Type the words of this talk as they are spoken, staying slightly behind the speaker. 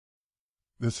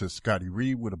This is Scotty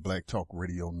Reed with a Black Talk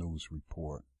Radio News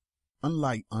Report.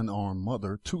 Unlike unarmed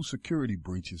mother, 2 security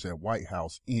breaches at White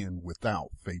House end without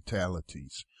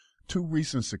fatalities. 2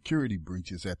 recent security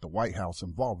breaches at the White House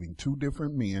involving 2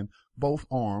 different men, both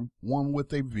armed, one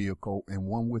with a vehicle and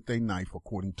one with a knife,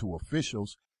 according to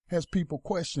officials, has people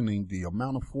questioning the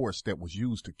amount of force that was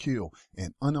used to kill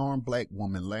an unarmed black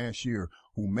woman last year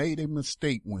who made a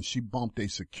mistake when she bumped a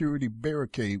security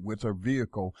barricade with her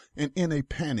vehicle and in a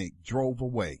panic drove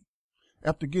away.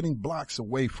 After getting blocks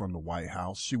away from the White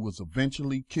House, she was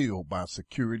eventually killed by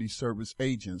security service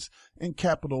agents and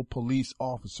Capitol Police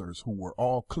officers who were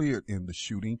all cleared in the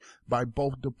shooting by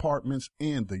both departments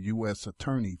and the U.S.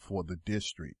 Attorney for the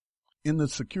district. In the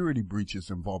security breaches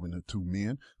involving the 2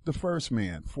 men, the first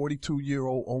man,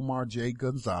 42-year-old Omar J.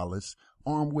 Gonzalez,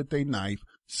 armed with a knife,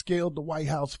 scaled the White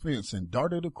House fence and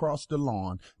darted across the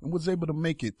lawn and was able to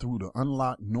make it through the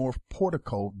unlocked north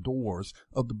portico doors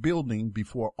of the building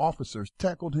before officers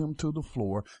tackled him to the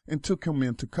floor and took him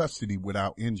into custody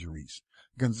without injuries.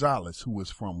 Gonzalez, who is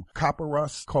from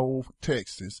Copperas Cove,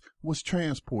 Texas, was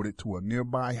transported to a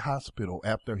nearby hospital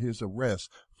after his arrest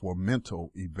for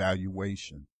mental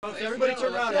evaluation. Everybody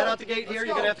turn around, head out the gate here.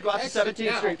 You're going to have to go out to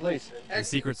 17th Street, please. The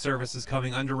Secret Service is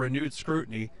coming under renewed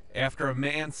scrutiny after a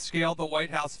man scaled the White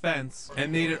House fence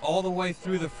and made it all the way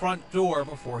through the front door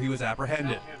before he was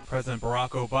apprehended. President Barack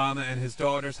Obama and his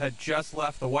daughters had just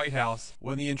left the White House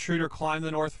when the intruder climbed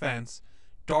the north fence,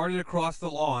 darted across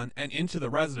the lawn and into the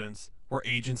residence, where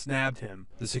agents nabbed him.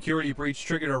 The security breach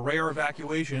triggered a rare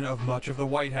evacuation of much of the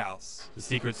White House. The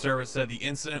Secret Service said the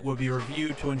incident would be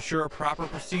reviewed to ensure proper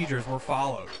procedures were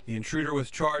followed. The intruder was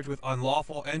charged with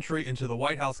unlawful entry into the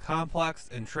White House complex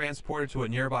and transported to a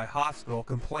nearby hospital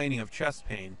complaining of chest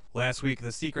pain. Last week,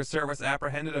 the Secret Service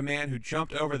apprehended a man who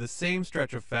jumped over the same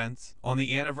stretch of fence on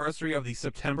the anniversary of the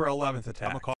September 11th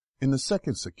attack. In the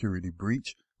second security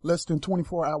breach, less than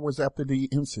 24 hours after the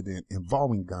incident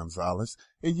involving Gonzalez,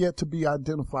 a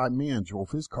yet-to-be-identified man drove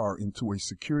his car into a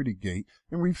security gate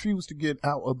and refused to get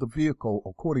out of the vehicle,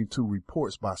 according to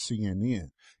reports by CNN.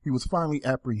 He was finally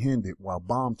apprehended while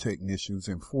bomb technicians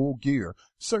in full gear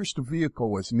searched the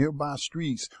vehicle as nearby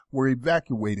streets were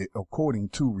evacuated, according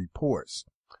to reports.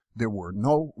 There were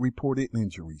no reported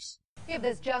injuries. We have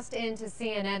this just into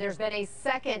CNN. There's been a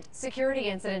second security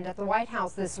incident at the White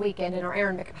House this weekend, and our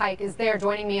Aaron McPike is there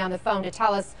joining me on the phone to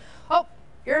tell us. Oh,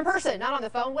 you're in person, not on the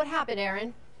phone. What happened,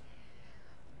 Aaron?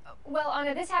 Well,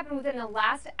 Anna, this happened within the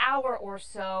last hour or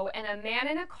so, and a man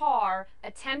in a car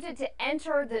attempted to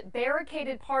enter the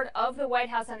barricaded part of the White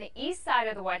House on the east side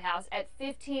of the White House at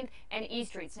 15th and E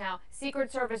Streets. Now,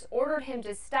 Secret Service ordered him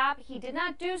to stop. He did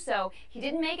not do so. He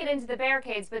didn't make it into the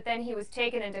barricades, but then he was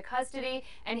taken into custody,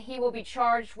 and he will be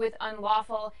charged with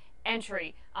unlawful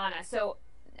entry, Anna. So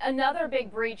another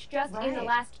big breach just in the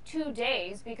last 2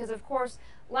 days, because, of course,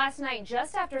 last night,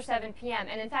 just after 7 p.m.,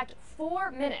 and in fact,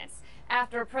 4 minutes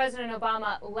after President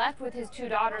Obama left with his 2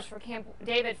 daughters for Camp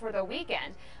David for the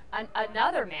weekend,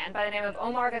 another man by the name of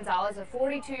Omar Gonzalez, a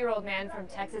 42-year-old man from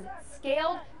Texas,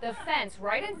 scaled the fence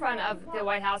right in front of the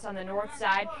White House on the north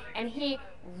side, and he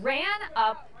ran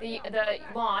up the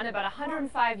lawn about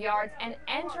 105 yards and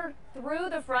entered through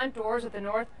the front doors of the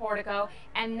north portico,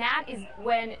 and that is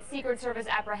when Secret Service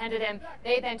apprehended him.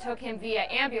 They then took him via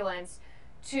ambulance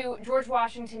to George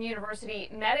Washington University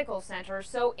Medical Center.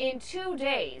 So in 2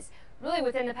 days, really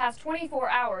within the past 24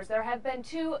 hours, there have been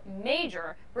 2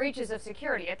 major breaches of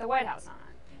security at the White House.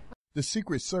 The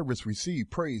Secret Service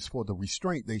received praise for the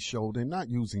restraint they showed in not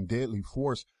using deadly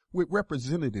force, with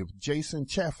Representative Jason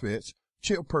Chaffetz,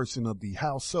 chairperson of the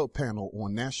House Subpanel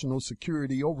on National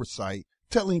Security Oversight,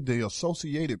 telling the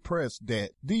Associated Press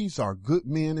that these are good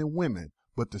men and women,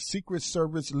 but the Secret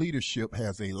Service leadership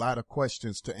has a lot of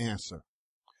questions to answer.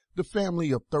 The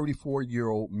family of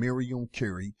 34-year-old Miriam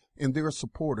Carey and their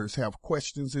supporters have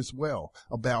questions as well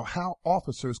about how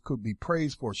officers could be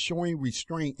praised for showing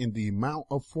restraint in the amount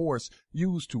of force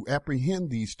used to apprehend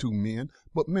these 2 men,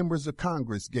 but members of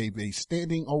Congress gave a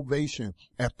standing ovation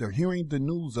after hearing the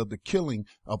news of the killing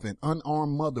of an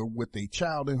unarmed mother with a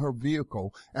child in her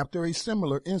vehicle after a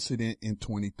similar incident in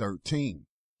 2013.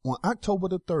 On October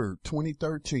the 3rd,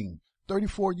 2013,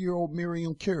 34-year-old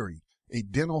Miriam Carey, a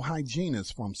dental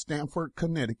hygienist from Stamford,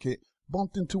 Connecticut,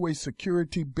 bumped into a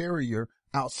security barrier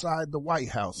outside the White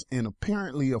House and,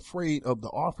 apparently afraid of the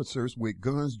officers with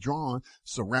guns drawn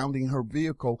surrounding her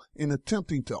vehicle and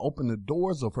attempting to open the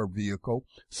doors of her vehicle,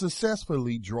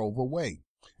 successfully drove away.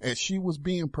 As she was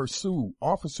being pursued,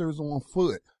 officers on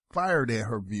foot fired at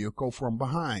her vehicle from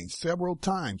behind several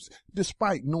times,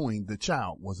 despite knowing the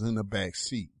child was in the back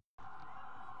seat.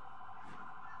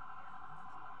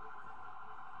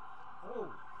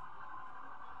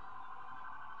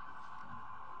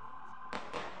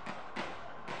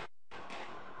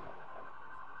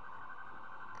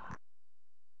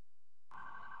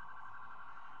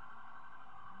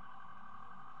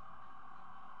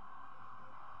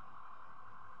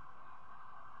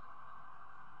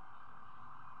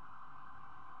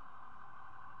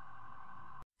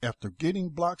 After getting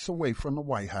blocks away from the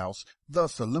White House,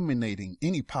 thus eliminating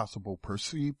any possible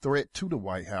perceived threat to the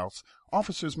White House,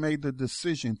 officers made the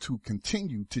decision to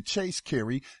continue to chase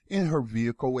Kerry in her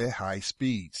vehicle at high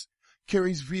speeds.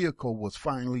 Kerry's vehicle was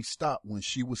finally stopped when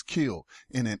she was killed,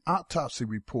 and an autopsy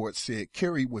report said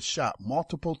Kerry was shot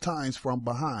multiple times from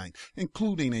behind,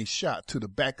 including a shot to the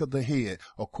back of the head,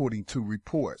 according to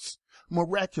reports.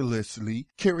 Miraculously,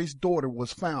 Kerry's daughter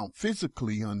was found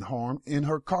physically unharmed in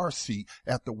her car seat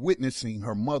after witnessing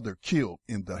her mother killed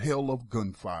in the hail of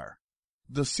gunfire.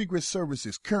 The Secret Service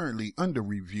is currently under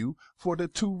review for the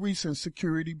 2 recent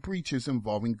security breaches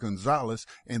involving Gonzalez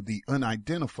and the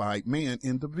unidentified man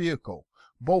in the vehicle,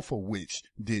 both of which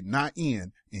did not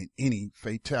end in any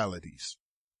fatalities.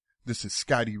 This is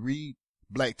Scotty Reed,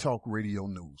 Black Talk Radio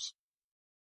News.